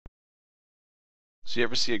So you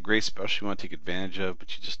ever see a great special you want to take advantage of,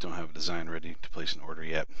 but you just don't have a design ready to place an order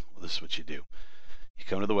yet? Well, this is what you do. You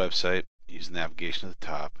come to the website, use the navigation at the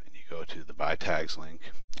top, and you go to the Buy Tags link,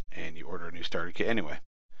 and you order a new starter kit anyway.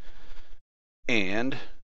 And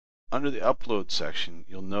under the Upload section,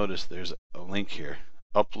 you'll notice there's a link here,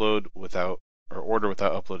 Upload without, or Order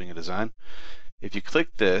without uploading a design. If you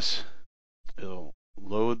click this, it'll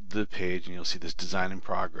load the page, and you'll see this Design in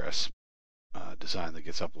Progress design that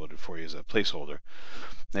gets uploaded for you as a placeholder.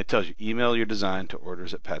 And it tells you email your design to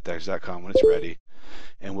orders@pattags.com when it's ready,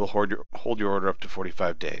 and we'll hold your order up to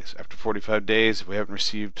 45 days. After 45 days, if we haven't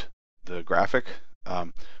received the graphic,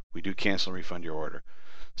 we do cancel and refund your order.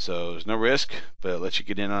 So there's no risk, but it lets you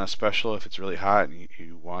get in on a special if it's really hot and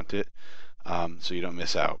you want it, so you don't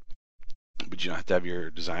miss out. But you don't have to have your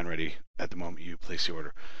design ready at the moment you place the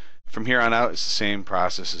order. From here on out, it's the same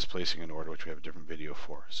process as placing an order, which we have a different video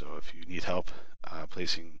for. So if you need help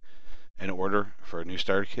placing an order for a new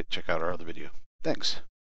starter kit, check out our other video. Thanks.